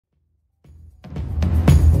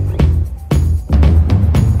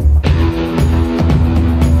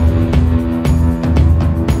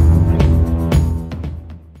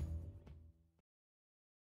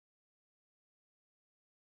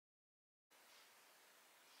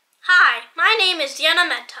my name is Diana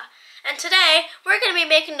Menta, and today we're going to be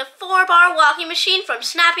making the 4-bar walking machine from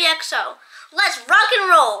SnappyXO. Let's rock and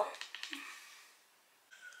roll!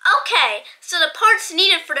 Okay, so the parts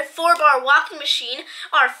needed for the 4-bar walking machine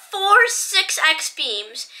are 4 6X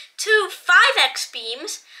beams, 2 5X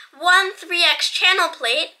beams, 1 3X channel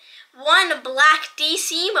plate, 1 black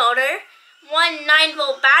DC motor, 1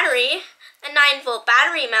 9-volt battery, a 9-volt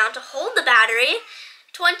battery mount to hold the battery,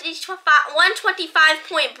 1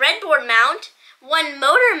 25-point breadboard mount, 1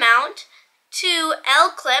 motor mount, 2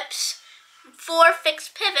 L-clips, 4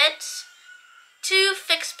 fixed pivots, 2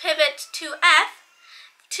 fixed pivots to F,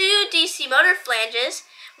 2 DC motor flanges,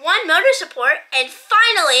 1 motor support, and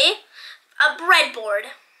finally, a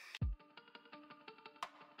breadboard.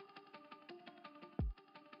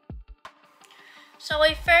 So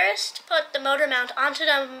we first put the motor mount onto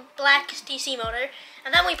the black DC motor,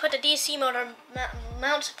 and then we put the DC motor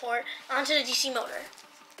mount support onto the DC motor.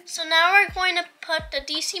 So now we're going to put the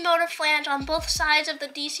DC motor flange on both sides of the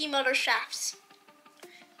DC motor shafts.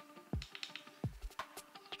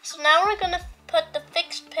 So now we're going to put the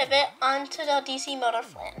fixed pivot onto the DC motor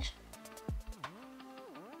flange.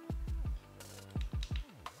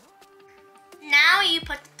 Now you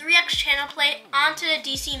put the 3X channel plate onto the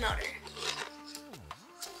DC motor.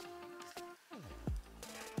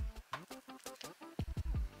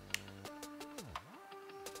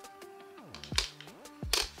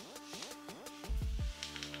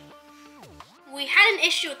 We had an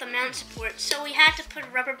issue with the mount support, so we had to put a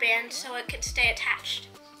rubber band so it could stay attached.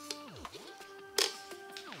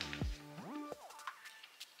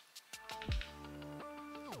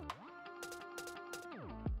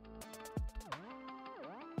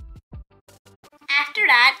 After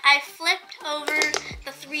that, I flipped over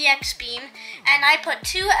the 3X beam and I put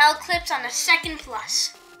 2 L-clips on the second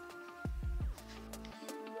plus.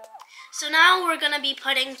 So now we're going to be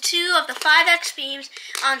putting 2 of the 5X beams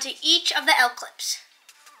onto each of the L-clips.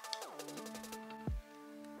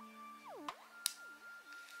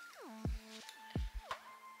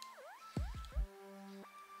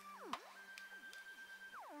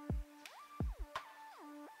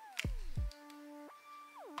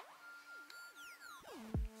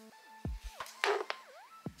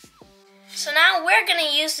 So now we're going to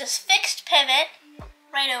use this fixed pivot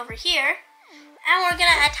right over here, and we're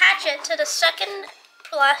going to attach it to the second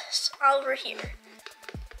plus over here.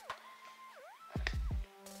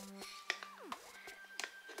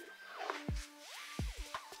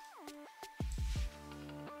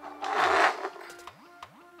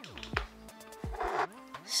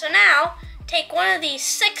 So now, take one of these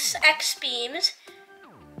 6X beams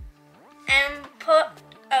and put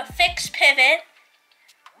a fixed pivot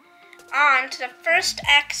onto the first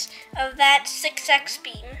X of that 6X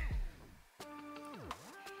beam.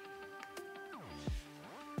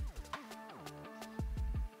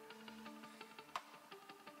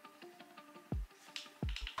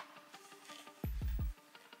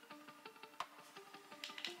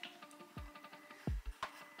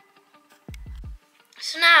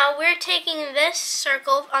 So now we're taking this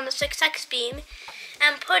circle on the 6X beam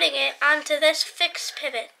and putting it onto this fixed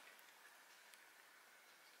pivot.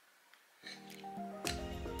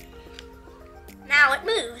 Now it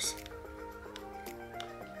moves.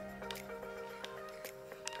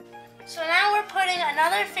 So now we're putting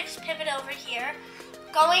another fixed pivot over here,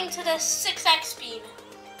 going to the 6X beam.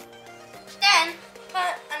 Then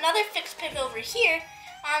put another fixed pivot over here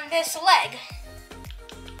on this leg.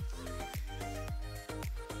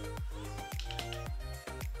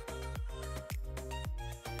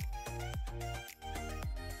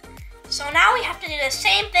 So now we have to do the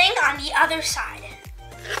same thing on the other side.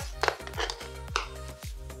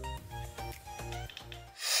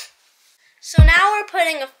 So now we're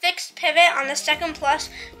putting a fixed pivot on the second plus,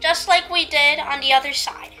 just like we did on the other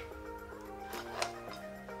side.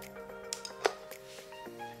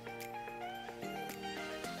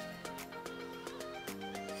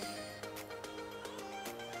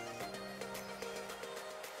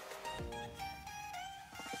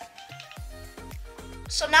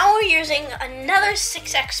 So now we're using another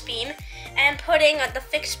 6X beam and putting the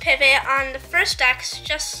fixed pivot on the first X,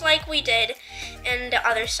 just like we did in the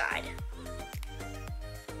other side.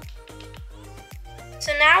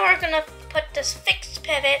 So now we're going to put this fixed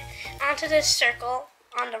pivot onto this circle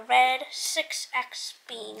on the red 6X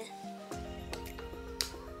beam.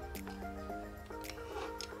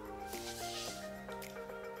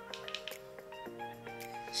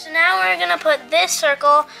 So now we're going to put this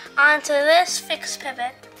circle onto this fixed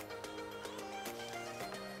pivot.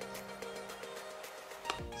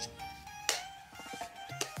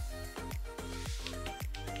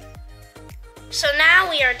 So now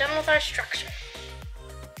we are done with our structure.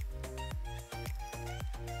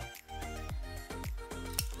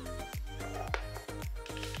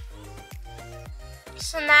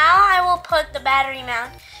 So now I will put the battery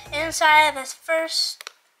mount inside of this first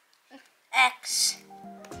X.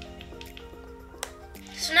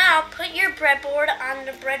 So now put your breadboard on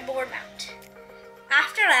the breadboard mount.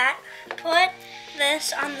 After that, put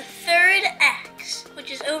this on the third X, which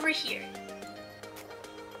is over here.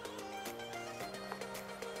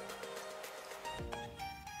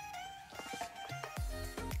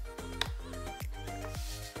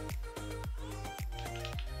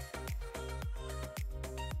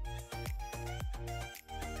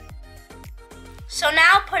 So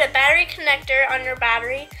now put a battery connector on your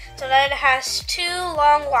battery so that it has two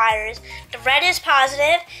long wires. The red is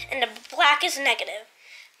positive and the black is negative.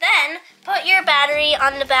 Then put your battery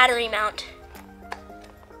on the battery mount.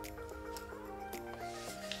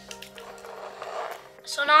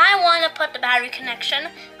 So now I want to put the battery connection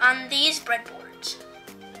on these breadboards.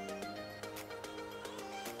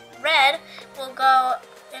 Red will go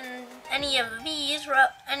in any of these.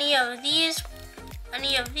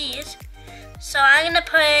 So I'm going to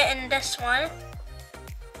put it in this one.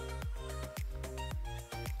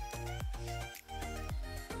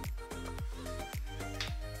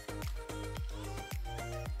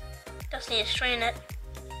 Just need to straighten it.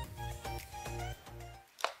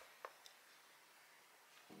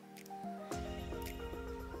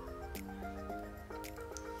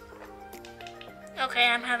 Okay,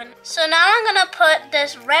 I'm having. So now I'm going to put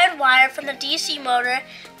this red wire from the DC motor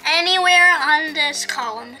anywhere on this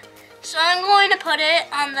column. So I'm going to put it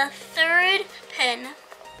on the third pin.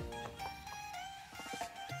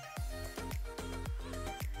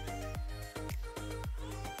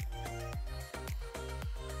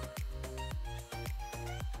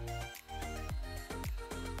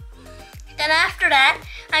 Then after that,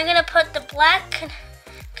 I'm going to put the black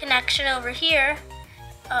connection over here,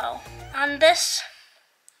 on this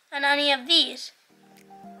and any of these.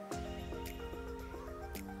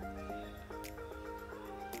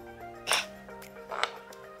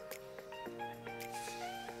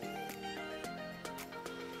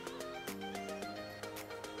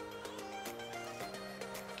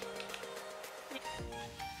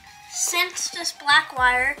 Since this black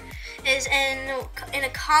wire is in a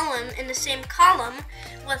column, in the same column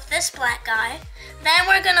with this black guy, then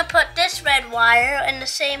we're gonna put this red wire in the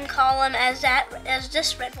same column as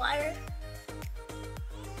this red wire.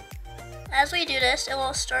 As we do this, it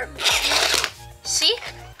will start moving. See?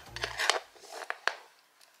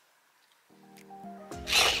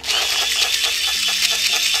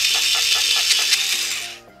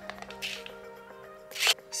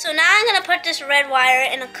 So now I'm going to put this red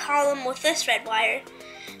wire in a column with this red wire.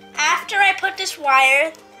 After I put this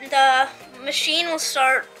wire, the machine will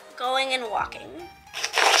start going and walking.